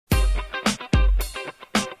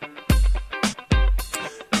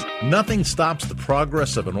Nothing stops the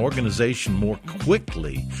progress of an organization more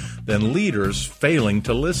quickly than leaders failing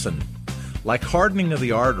to listen. Like hardening of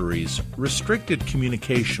the arteries, restricted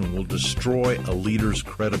communication will destroy a leader's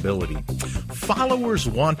credibility. Followers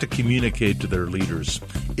want to communicate to their leaders.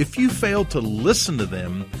 If you fail to listen to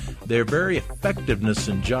them, their very effectiveness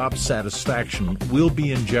and job satisfaction will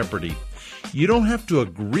be in jeopardy. You don't have to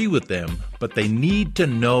agree with them, but they need to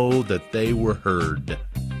know that they were heard.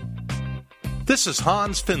 This is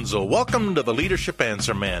Hans Finzel. Welcome to the Leadership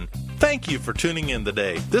Answer Man. Thank you for tuning in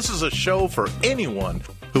today. This is a show for anyone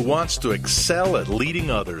who wants to excel at leading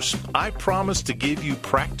others. I promise to give you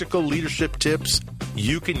practical leadership tips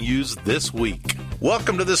you can use this week.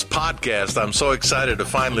 Welcome to this podcast. I'm so excited to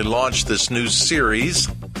finally launch this new series,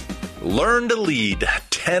 Learn to Lead,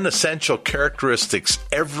 10 Essential Characteristics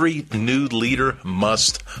Every New Leader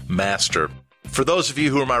Must Master. For those of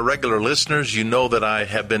you who are my regular listeners, you know that I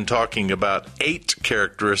have been talking about 8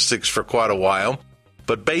 characteristics for quite a while.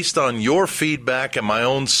 But based on your feedback and my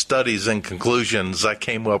own studies and conclusions, I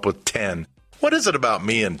came up with 10. What is it about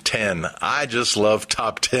me and 10? I just love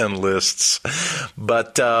top 10 lists.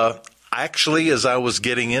 But actually, as I was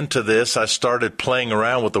getting into this, I started playing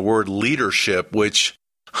around with the word leadership, which,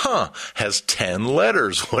 has 10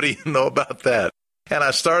 letters. What do you know about that? And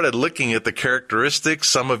I started looking at the characteristics.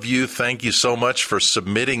 Some of you, thank you so much for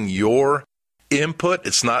submitting your input.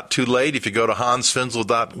 It's not too late if you go to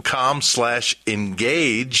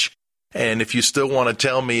hansfinzel.com/engage. And if you still want to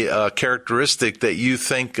tell me a characteristic that you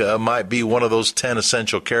think might be one of those 10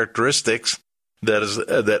 essential characteristics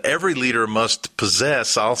that every leader must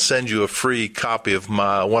possess, I'll send you a free copy of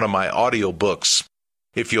one of my audio books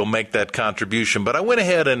if you'll make that contribution. But I went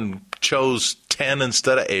ahead and chose 10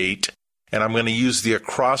 instead of 8, and I'm going to use the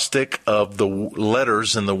acrostic of the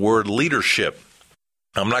letters in the word leadership.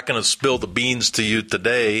 I'm not going to spill the beans to you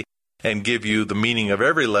today and give you the meaning of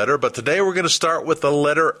every letter, but today we're going to start with the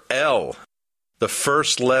letter L, the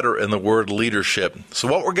first letter in the word leadership. So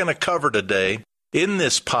what we're going to cover today in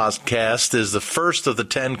this podcast is the first of the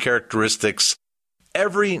 10 characteristics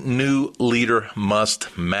every new leader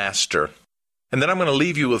must master. And then I'm going to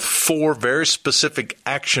leave you with 4 very specific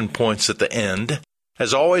action points at the end.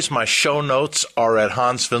 As always, my show notes are at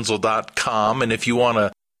hansfinzel.com, and if you want to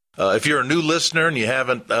if you're a new listener and you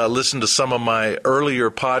haven't listened to some of my earlier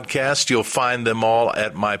podcasts, you'll find them all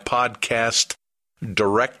at my podcast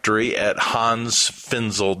directory at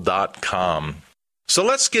hansfinzel.com. So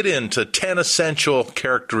let's get into 10 essential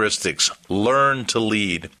characteristics. Learn to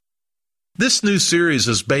lead. This new series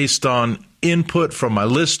is based on input from my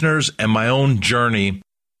listeners and my own journey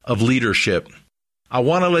of leadership. I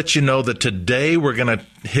want to let you know that today we're going to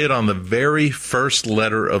hit on the very first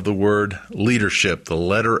letter of the word leadership, the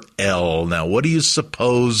letter L. Now, what do you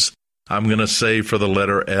suppose I'm going to say for the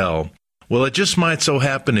letter L? Well, it just might so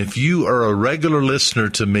happen if you are a regular listener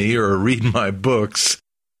to me or read my books,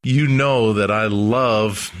 you know that I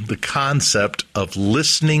love the concept of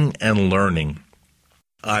listening and learning.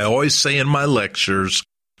 I always say in my lectures,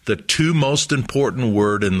 the 2 most important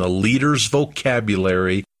words in the leader's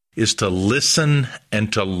vocabulary is to listen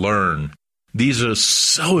and to learn. These are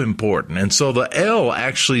so important. And so the L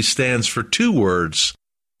actually stands for 2 words.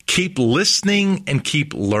 Keep listening and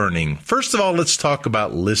keep learning. First of all, let's talk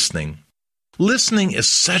about listening. Listening is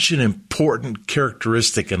such an important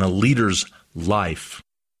characteristic in a leader's life.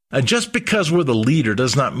 And just because we're the leader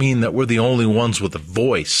does not mean that we're the only ones with a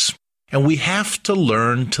voice. And we have to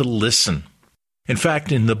learn to listen. In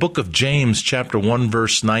fact, in the book of James, chapter 1,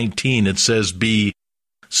 verse 19, it says, be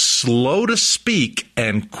slow to speak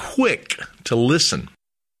and quick to listen.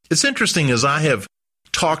 It's interesting, as I have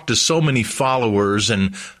talked to so many followers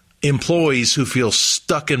and employees who feel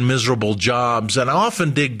stuck in miserable jobs, and I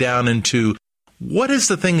often dig down into what is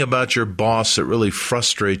the thing about your boss that really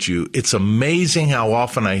frustrates you. It's amazing how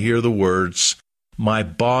often I hear the words, my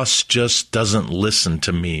boss just doesn't listen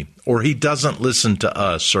to me, or he doesn't listen to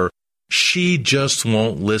us, or she just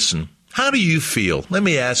won't listen. How do you feel? Let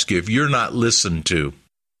me ask you, if you're not listened to,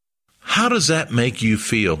 how does that make you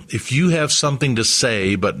feel? If you have something to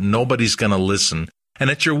say, but nobody's going to listen, and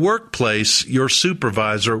at your workplace, your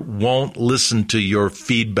supervisor won't listen to your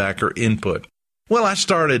feedback or input. Well, I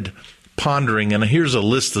started pondering, and here's a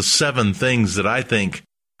list of 7 things that I think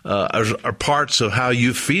are parts of how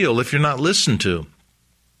you feel if you're not listened to.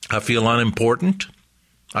 I feel unimportant.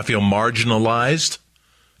 I feel marginalized.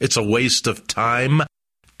 It's a waste of time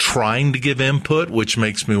trying to give input, which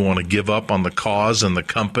makes me want to give up on the cause and the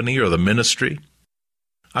company or the ministry.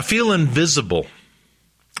 I feel invisible.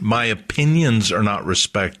 My opinions are not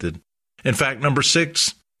respected. In fact, number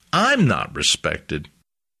 6, I'm not respected.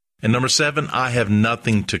 And number 7, I have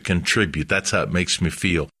nothing to contribute. That's how it makes me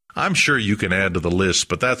feel. I'm sure you can add to the list,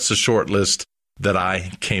 but that's the short list that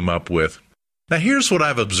I came up with. Now, here's what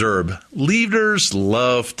I've observed. Leaders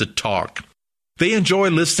love to talk. They enjoy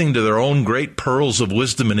listening to their own great pearls of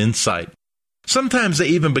wisdom and insight. Sometimes they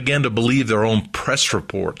even begin to believe their own press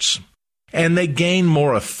reports. And they gain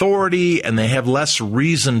more authority, and they have less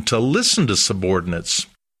reason to listen to subordinates.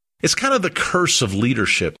 It's kind of the curse of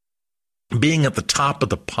leadership, being at the top of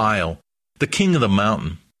the pile, the king of the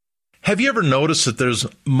mountain. Have you ever noticed that there's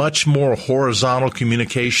much more horizontal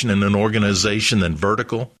communication in an organization than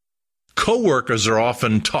vertical? Coworkers are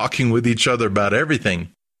often talking with each other about everything,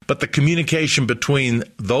 but the communication between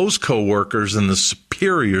those coworkers and the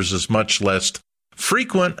superiors is much less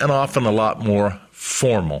frequent and often a lot more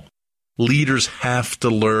formal. Leaders have to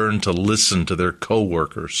learn to listen to their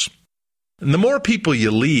coworkers. And the more people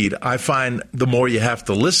you lead, I find the more you have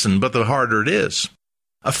to listen, but the harder it is.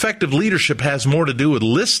 Effective leadership has more to do with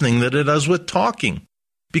listening than it does with talking.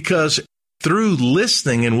 Because through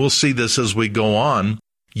listening, and we'll see this as we go on,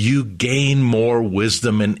 you gain more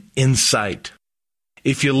wisdom and insight.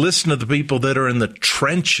 If you listen to the people that are in the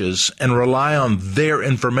trenches and rely on their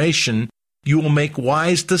information, you will make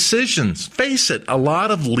wise decisions. Face it, a lot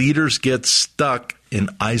of leaders get stuck in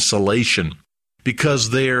isolation because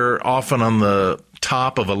they're often on the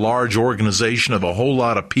top of a large organization of a whole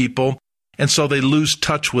lot of people, and so they lose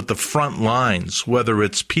touch with the front lines, whether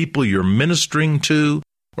it's people you're ministering to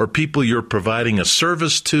or people you're providing a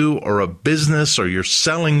service to or a business or you're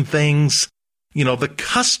selling things. You know, the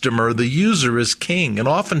customer, the user is king, and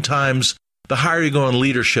oftentimes the higher you go in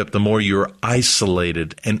leadership, the more you're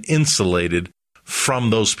isolated and insulated from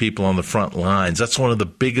those people on the front lines. That's one of the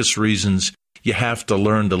biggest reasons you have to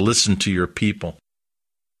learn to listen to your people.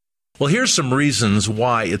 Well, here's some reasons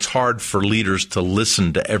why it's hard for leaders to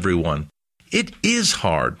listen to everyone. It is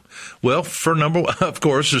hard. Well, for number one, of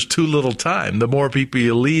course, there's too little time. The more people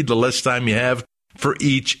you lead, the less time you have for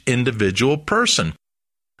each individual person.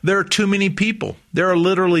 There are too many people. There are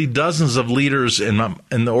literally dozens of leaders in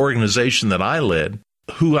the organization that I led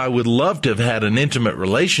who I would love to have had an intimate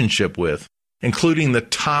relationship with, including the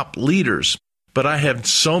top leaders. But I had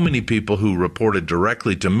so many people who reported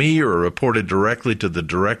directly to me or reported directly to the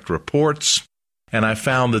direct reports, and I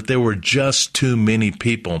found that there were just too many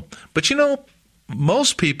people. But you know,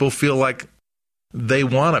 most people feel like they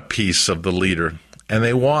want a piece of the leader, and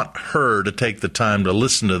they want her to take the time to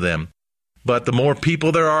listen to them. But the more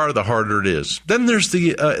people there are, the harder it is. Then there's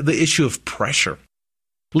the issue of pressure.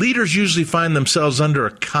 Leaders usually find themselves under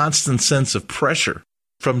a constant sense of pressure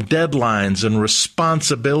from deadlines and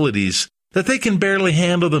responsibilities that they can barely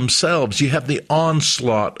handle themselves. You have the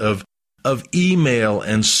onslaught of email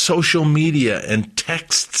and social media and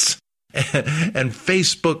texts and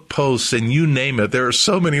Facebook posts and you name it. There are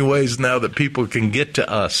so many ways now that people can get to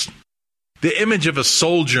us. The image of a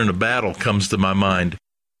soldier in a battle comes to my mind.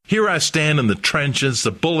 Here I stand in the trenches,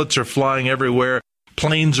 the bullets are flying everywhere,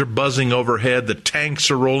 planes are buzzing overhead, the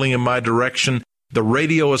tanks are rolling in my direction, the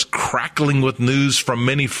radio is crackling with news from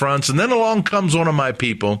many fronts, and then along comes one of my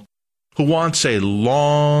people who wants a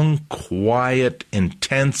long, quiet,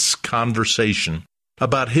 intense conversation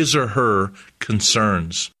about his or her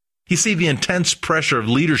concerns. You see, the intense pressure of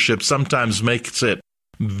leadership sometimes makes it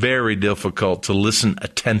very difficult to listen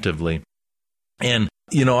attentively. And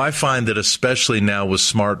you know, I find that especially now with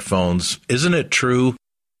smartphones, isn't it true?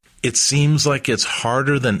 It seems like it's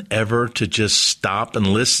harder than ever to just stop and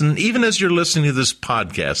listen, even as you're listening to this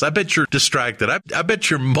podcast. I bet you're distracted. I bet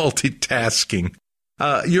you're multitasking.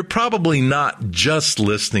 You're probably not just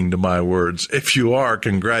listening to my words. If you are,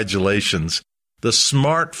 congratulations. The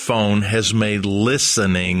smartphone has made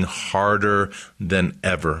listening harder than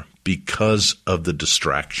ever because of the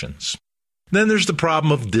distractions. Then there's the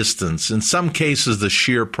problem of distance. In some cases, the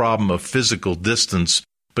sheer problem of physical distance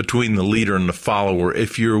between the leader and the follower.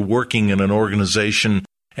 If you're working in an organization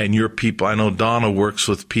and your people, I know Donna works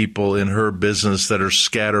with people in her business that are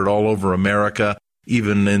scattered all over America,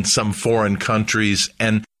 even in some foreign countries,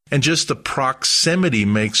 and just the proximity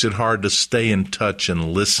makes it hard to stay in touch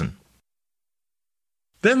and listen.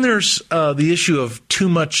 Then there's the issue of too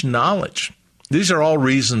much knowledge. These are all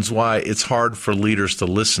reasons why it's hard for leaders to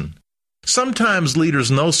listen. Sometimes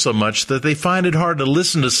leaders know so much that they find it hard to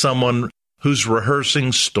listen to someone who's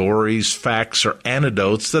rehearsing stories, facts, or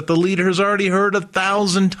anecdotes that the leader has already heard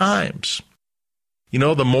 1,000 times. You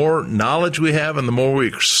know, the more knowledge we have and the more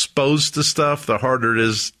we're exposed to stuff, the harder it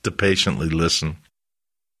is to patiently listen.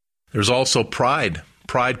 There's also pride.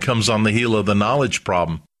 Pride comes on the heel of the knowledge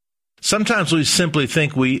problem. Sometimes we simply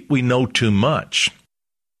think we know too much,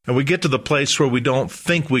 and we get to the place where we don't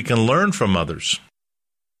think we can learn from others.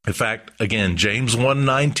 In fact, again, James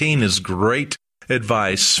 1:19 is great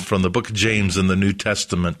advice from the book of James in the New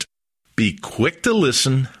Testament. Be quick to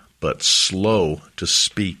listen, but slow to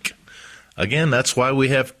speak. Again, that's why we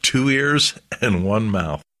have 2 ears and 1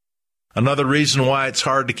 mouth. Another reason why it's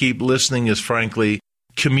hard to keep listening is, frankly,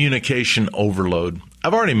 communication overload.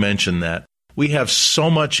 I've already mentioned that. We have so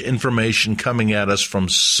much information coming at us from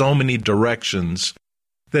so many directions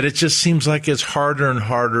that it just seems like it's harder and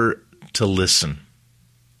harder to listen.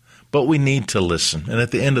 But we need to listen. And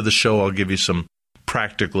at the end of the show, I'll give you some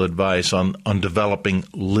practical advice on developing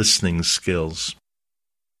listening skills.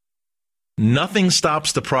 Nothing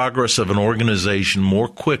stops the progress of an organization more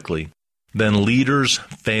quickly than leaders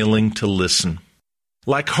failing to listen.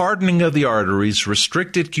 Like hardening of the arteries,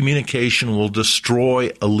 restricted communication will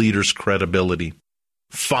destroy a leader's credibility.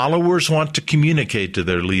 Followers want to communicate to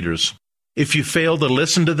their leaders. If you fail to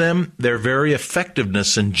listen to them, their very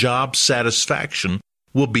effectiveness and job satisfaction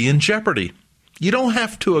will be in jeopardy. You don't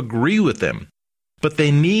have to agree with them, but they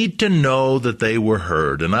need to know that they were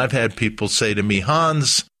heard. And I've had people say to me,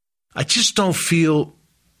 Hans, I just don't feel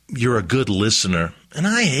you're a good listener. And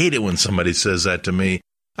I hate it when somebody says that to me.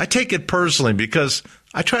 I take it personally because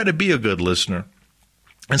I try to be a good listener.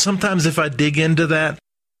 And sometimes if I dig into that,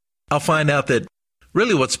 I'll find out that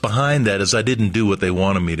really what's behind that is I didn't do what they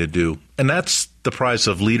wanted me to do. And that's the price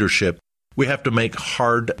of leadership. We have to make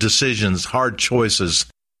hard decisions, hard choices.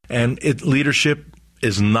 And leadership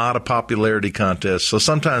is not a popularity contest. So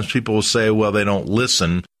sometimes people will say, well, they don't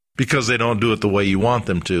listen because they don't do it the way you want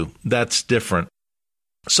them to. That's different.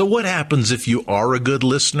 So what happens if you are a good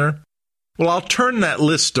listener? Well, I'll turn that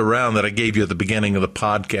list around that I gave you at the beginning of the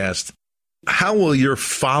podcast. How will your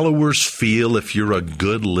followers feel if you're a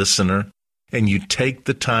good listener and you take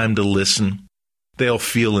the time to listen? They'll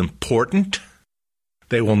feel important.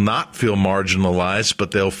 They will not feel marginalized,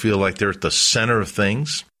 but they'll feel like they're at the center of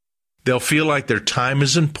things. They'll feel like their time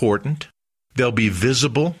is important. They'll be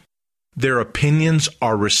visible. Their opinions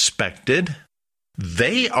are respected.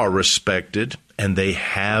 They are respected, and they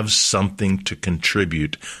have something to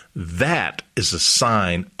contribute. That is a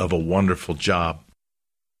sign of a wonderful job.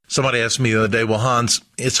 Somebody asked me the other day, well, Hans,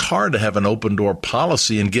 it's hard to have an open door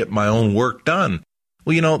policy and get my own work done.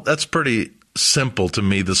 Well, that's pretty simple to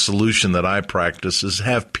me. The solution that I practice is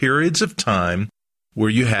have periods of time where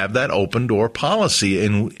you have that open door policy.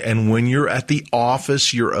 And when you're at the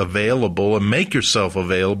office, you're available and make yourself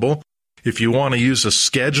available. If you want to use a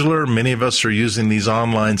scheduler, many of us are using these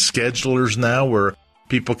online schedulers now where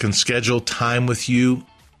people can schedule time with you,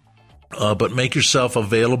 but make yourself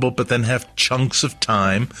available, but then have chunks of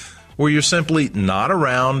time where you're simply not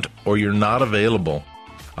around or you're not available.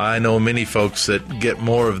 I know many folks that get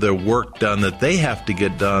more of their work done that they have to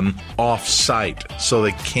get done off-site so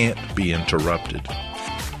they can't be interrupted.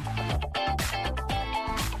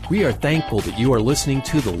 We are thankful that you are listening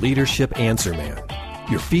to the Leadership Answer Man.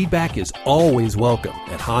 Your feedback is always welcome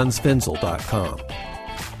at hansfinzel.com.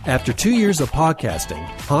 After 2 years of podcasting,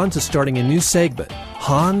 Hans is starting a new segment,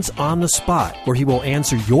 Hans on the Spot, where he will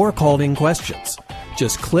answer your called-in questions.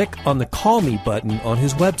 Just click on the Call Me button on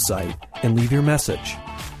his website and leave your message.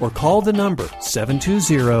 Or call the number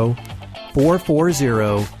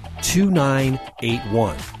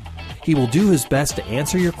 720-440-2981. He will do his best to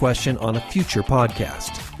answer your question on a future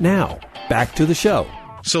podcast. Now, back to the show.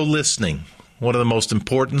 So listening. One of the most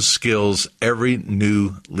important skills every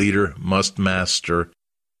new leader must master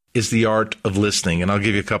is the art of listening. And I'll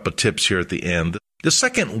give you a couple of tips here at the end. The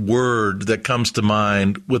second word that comes to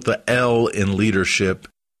mind with the L in leadership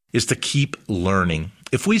is to keep learning.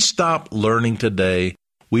 If we stop learning today,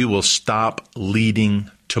 we will stop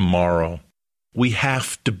leading tomorrow. We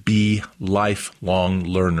have to be lifelong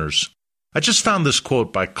learners. I just found this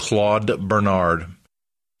quote by Claude Bernard.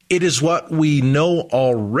 It is what we know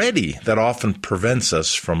already that often prevents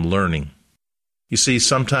us from learning. You see,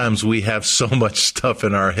 sometimes we have so much stuff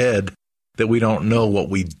in our head that we don't know what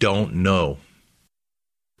we don't know.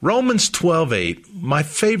 Romans 12:8, my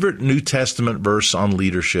favorite New Testament verse on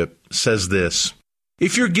leadership, says this: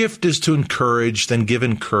 if your gift is to encourage, then give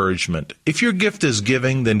encouragement. If your gift is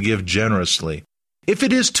giving, then give generously. If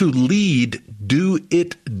it is to lead, do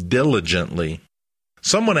it diligently.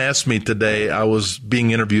 Someone asked me today, I was being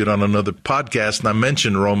interviewed on another podcast, and I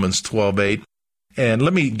mentioned Romans 12:8. And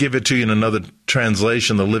let me give it to you in another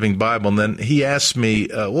translation, the Living Bible. And then he asked me,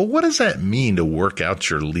 well, what does that mean to work out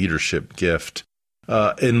your leadership gift?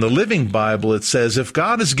 In the Living Bible, it says, if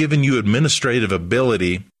God has given you administrative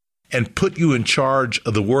ability and put you in charge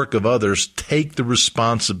of the work of others, take the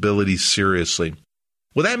responsibility seriously.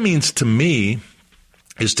 What that means to me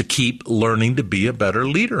is to keep learning to be a better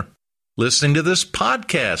leader. Listening to this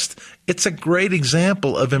podcast, it's a great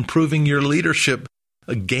example of improving your leadership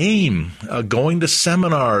a game, going to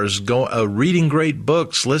seminars, reading great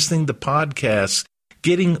books, listening to podcasts,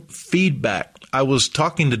 getting feedback. I was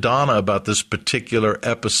talking to Donna about this particular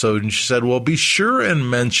episode, and she said, well, be sure and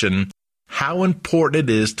mention how important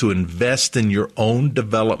it is to invest in your own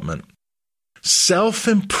development.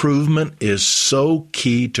 Self-improvement is so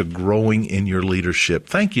key to growing in your leadership.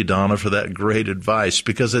 Thank you, Donna, for that great advice,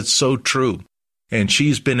 because it's so true. And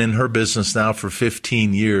she's been in her business now for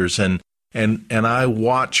 15 years, and I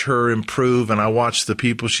watch her improve, and I watch the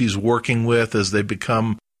people she's working with as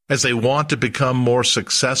they want to become more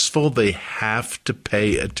successful. They have to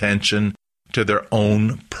pay attention to their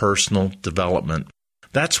own personal development.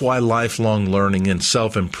 That's why lifelong learning and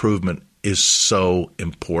self-improvement is so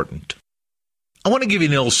important. I want to give you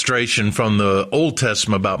an illustration from the Old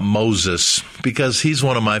Testament about Moses, because he's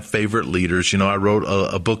one of my favorite leaders. I wrote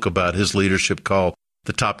a book about his leadership called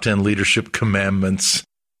The Top 10 Leadership Commandments.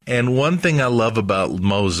 And one thing I love about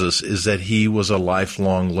Moses is that he was a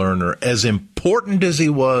lifelong learner. As important as he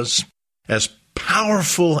was, as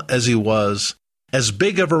powerful as he was, as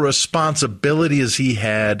big of a responsibility as he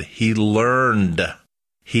had, he learned.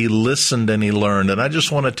 He listened and he learned. And I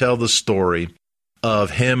just want to tell the story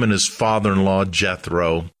of him and his father-in-law,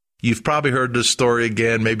 Jethro. You've probably heard this story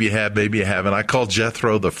again. Maybe you have, maybe you haven't. I call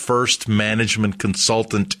Jethro the first management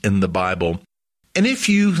consultant in the Bible. And if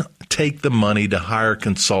you take the money to hire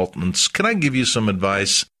consultants, can I give you some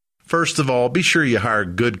advice? First of all, be sure you hire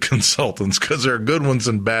good consultants, because there are good ones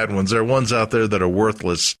and bad ones. There are ones out there that are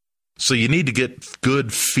worthless. So you need to get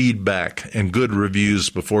good feedback and good reviews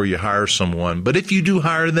before you hire someone. But if you do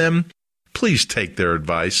hire them, please take their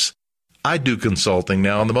advice. I do consulting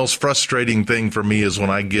now, and the most frustrating thing for me is when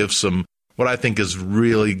I give some what I think is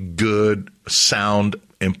really good, sound,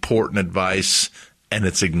 important advice, and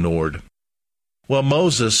it's ignored. Well,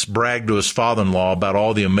 Moses bragged to his father-in-law about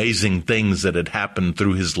all the amazing things that had happened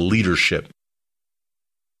through his leadership.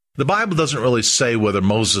 The Bible doesn't really say whether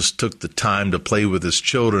Moses took the time to play with his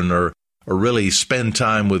children or really spend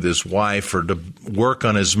time with his wife or to work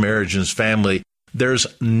on his marriage and his family. There's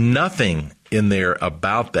nothing in there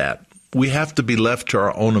about that. We have to be left to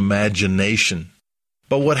our own imagination.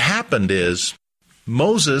 But what happened is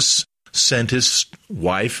Moses sent his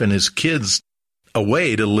wife and his kids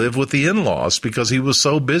away to live with the in-laws because he was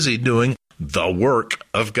so busy doing the work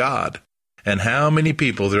of God. And how many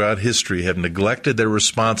people throughout history have neglected their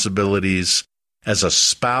responsibilities as a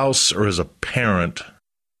spouse or as a parent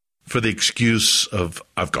for the excuse of,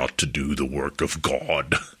 I've got to do the work of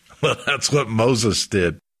God. Well, that's what Moses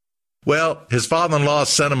did. Well, his father-in-law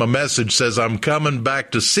sent him a message, says, I'm coming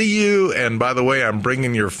back to see you, and by the way, I'm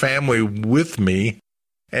bringing your family with me.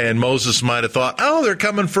 And Moses might have thought, oh, they're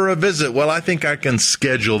coming for a visit. Well, I think I can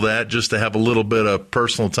schedule that just to have a little bit of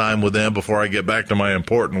personal time with them before I get back to my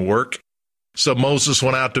important work. So Moses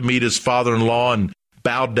went out to meet his father-in-law and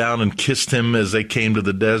bowed down and kissed him as they came to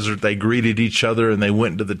the desert. They greeted each other and they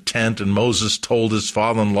went to the tent, and Moses told his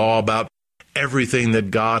father-in-law about everything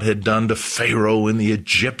that God had done to Pharaoh and the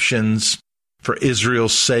Egyptians for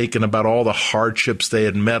Israel's sake, and about all the hardships they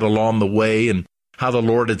had met along the way and how the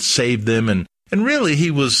Lord had saved them. And really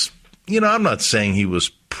he was, I'm not saying he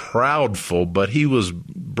was proudful, but he was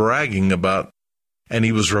bragging about, and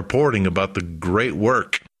he was reporting about the great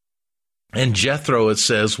work. And Jethro, it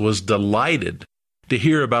says, was delighted to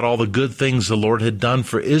hear about all the good things the Lord had done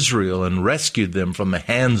for Israel and rescued them from the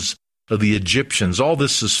hands of the Egyptians. All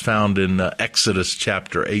this is found in Exodus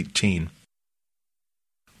chapter 18.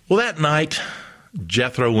 Well, that night,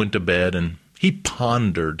 Jethro went to bed and he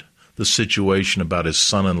pondered the situation about his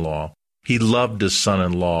son-in-law. He loved his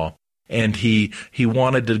son-in-law, and he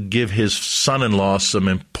wanted to give his son-in-law some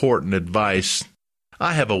important advice.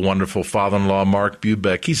 I have a wonderful father-in-law, Mark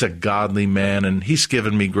Bubeck. He's a godly man, and he's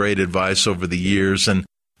given me great advice over the years. And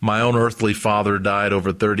my own earthly father died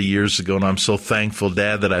over 30 years ago, and I'm so thankful,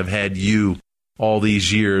 Dad, that I've had you all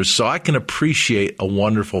these years. So I can appreciate a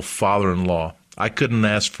wonderful father-in-law. I couldn't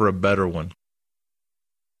ask for a better one.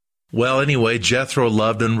 Well, anyway, Jethro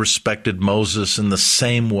loved and respected Moses in the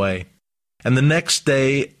same way. And the next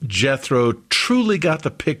day, Jethro truly got the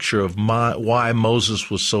picture of why Moses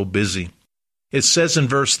was so busy. It says in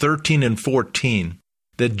verse 13 and 14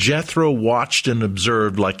 that Jethro watched and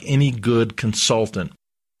observed like any good consultant.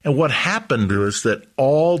 And what happened was that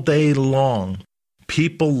all day long,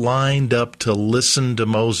 people lined up to listen to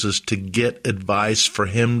Moses to get advice for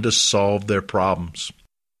him to solve their problems.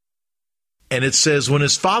 And it says when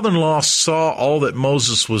his father-in-law saw all that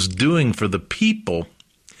Moses was doing for the people,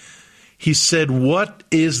 he said, "What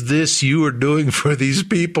is this you are doing for these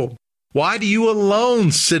people? Why do you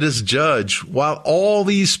alone sit as judge while all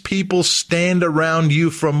these people stand around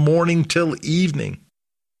you from morning till evening?"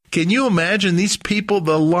 Can you imagine these people?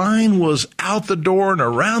 The line was out the door and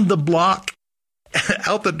around the block,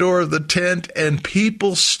 out the door of the tent, and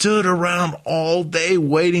people stood around all day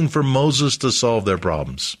waiting for Moses to solve their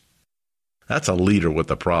problems. That's a leader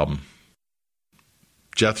with a problem.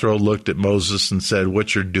 Jethro looked at Moses and said,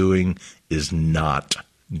 "What you're doing is not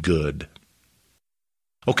good."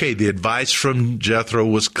 Okay, the advice from Jethro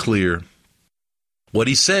was clear. What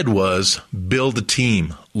he said was, build a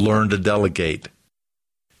team, learn to delegate.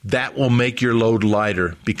 That will make your load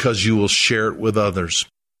lighter because you will share it with others.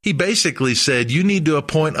 He basically said you need to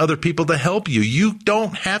appoint other people to help you. You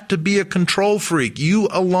don't have to be a control freak. You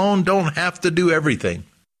alone don't have to do everything.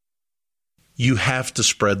 You have to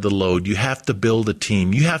spread the load. You have to build a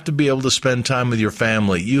team. You have to be able to spend time with your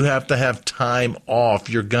family. You have to have time off.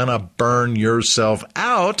 You're going to burn yourself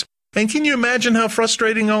out. And can you imagine how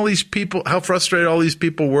frustrated all these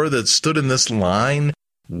people were that stood in this line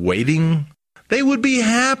waiting? They would be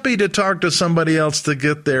happy to talk to somebody else to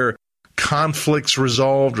get their conflicts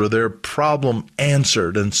resolved or their problem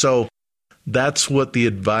answered. And so that's what the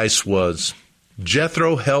advice was.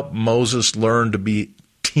 Jethro helped Moses learn to be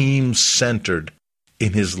team-centered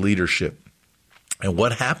in his leadership. And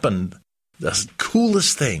what happened, the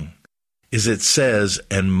coolest thing, is it says,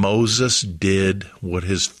 and Moses did what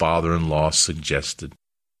his father-in-law suggested.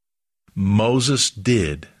 Moses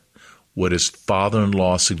did what his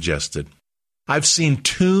father-in-law suggested. I've seen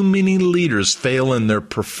too many leaders fail in their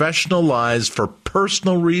professional lives for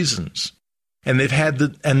personal reasons. And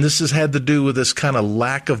this has had to do with this kind of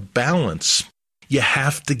lack of balance. You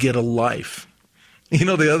have to get a life. You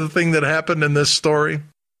know the other thing that happened in this story?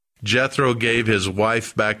 Jethro gave his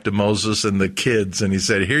wife back to Moses and the kids, and he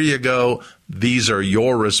said, "Here you go. These are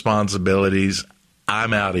your responsibilities.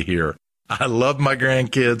 I'm out of here. I love my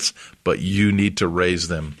grandkids, but you need to raise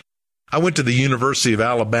them." I went to the University of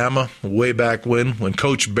Alabama way back when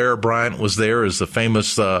Coach Bear Bryant was there as the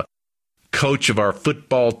famous coach of our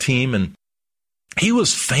football team, and he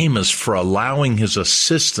was famous for allowing his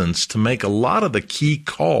assistants to make a lot of the key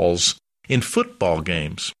calls in football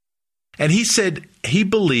games. And he said he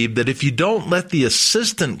believed that if you don't let the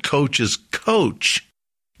assistant coaches coach,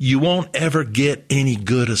 you won't ever get any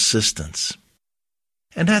good assistants.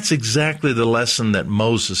 And that's exactly the lesson that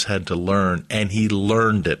Moses had to learn, and he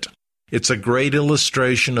learned it. It's a great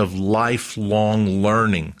illustration of lifelong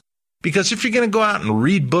learning. Because if you're going to go out and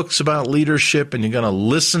read books about leadership and you're going to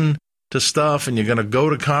listen to stuff and you're going to go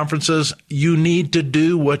to conferences, you need to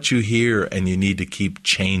do what you hear and you need to keep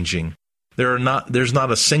changing. There's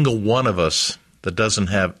not a single one of us that doesn't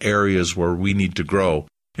have areas where we need to grow.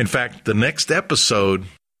 In fact, the next episode,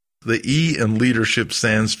 the E in leadership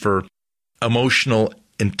stands for emotional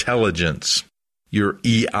intelligence, your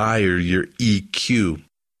EI or your EQ.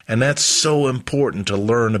 And that's so important to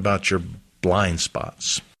learn about your blind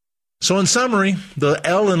spots. So in summary, the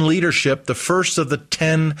L in leadership, the first of the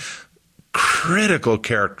 10 critical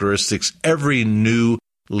characteristics every new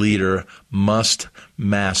leader must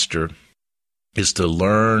master is to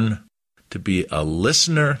learn to be a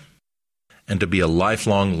listener and to be a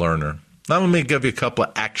lifelong learner. Now let me give you a couple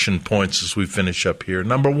of action points as we finish up here.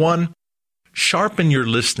 Number 1, sharpen your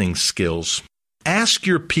listening skills. Ask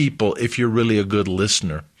your people if you're really a good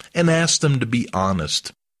listener, and ask them to be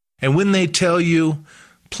honest. And when they tell you,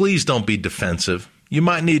 please don't be defensive. You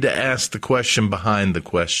might need to ask the question behind the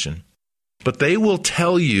question. But they will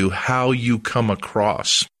tell you how you come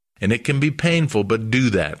across. And it can be painful, but do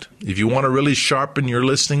that. If you want to really sharpen your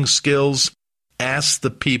listening skills, ask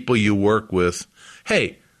the people you work with,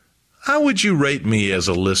 hey, how would you rate me as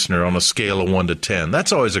a listener on a scale of 1 to 10?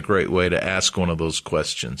 That's always a great way to ask one of those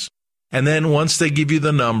questions. And then once they give you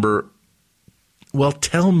the number, well,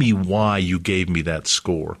 tell me why you gave me that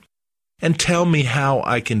score. And tell me how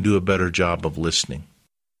I can do a better job of listening.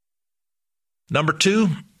 Number 2,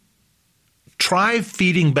 try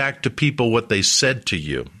feeding back to people what they said to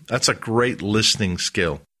you. That's a great listening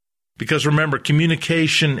skill. Because remember,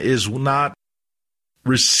 communication is not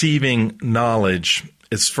receiving knowledge.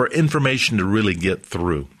 It's for information to really get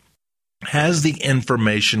through. Has the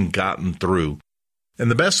information gotten through? And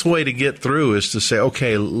the best way to get through is to say,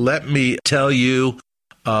 okay, let me tell you,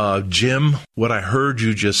 Jim, what I heard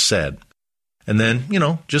you just said. And then,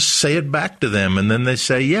 just say it back to them. And then they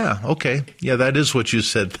say, yeah, okay, yeah, that is what you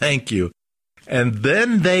said. Thank you. And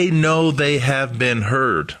then they know they have been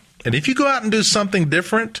heard. And if you go out and do something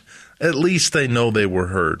different, at least they know they were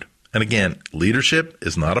heard. And again, leadership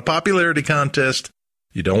is not a popularity contest.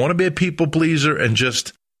 You don't want to be a people pleaser and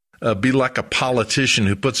just be like a politician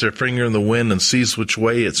who puts their finger in the wind and sees which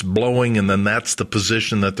way it's blowing, and then that's the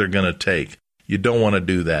position that they're going to take. You don't want to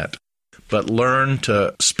do that. But learn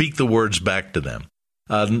to speak the words back to them.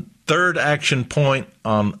 Third action point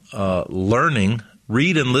on learning,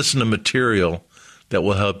 read and listen to material that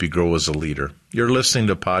will help you grow as a leader. You're listening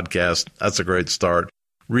to a podcast. That's a great start.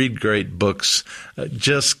 Read great books.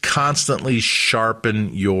 Just constantly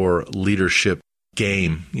sharpen your leadership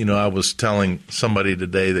game. I was telling somebody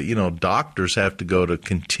today that, doctors have to go to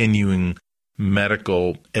continuing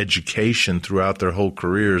medical education throughout their whole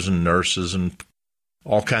careers, and nurses and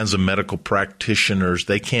all kinds of medical practitioners.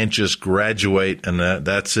 They can't just graduate and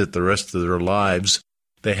that's it the rest of their lives.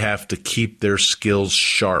 They have to keep their skills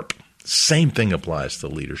sharp. Same thing applies to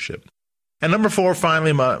leadership. And number 4,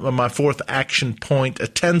 finally, my fourth action point,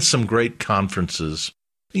 attend some great conferences.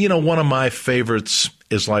 One of my favorites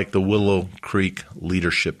is like the Willow Creek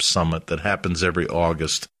Leadership Summit that happens every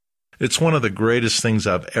August. It's one of the greatest things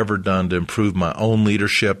I've ever done to improve my own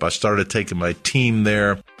leadership. I started taking my team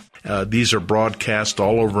there. These are broadcast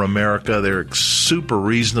all over America. They're super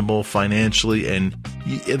reasonable financially, and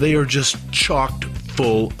they are just chocked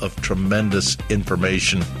full of tremendous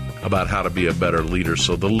information about how to be a better leader.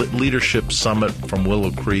 So the Leadership Summit from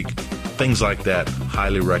Willow Creek, things like that,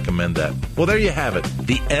 highly recommend that. Well, there you have it.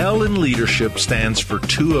 The L in leadership stands for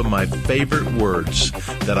 2 of my favorite words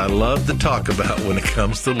that I love to talk about when it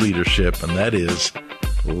comes to leadership, and that is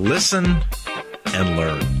listen and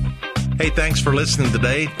learn. Hey, thanks for listening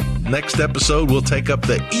today. Next episode, we'll take up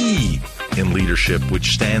the E in leadership,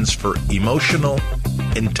 which stands for emotional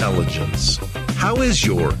intelligence. How is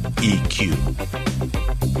your EQ?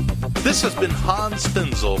 This has been Hans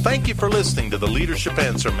Finzel. Thank you for listening to the Leadership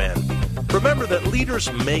Answer Man. Remember that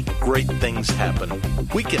leaders make great things happen.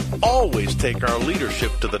 We can always take our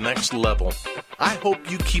leadership to the next level. I hope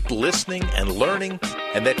you keep listening and learning,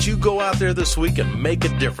 and that you go out there this week and make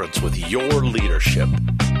a difference with your leadership.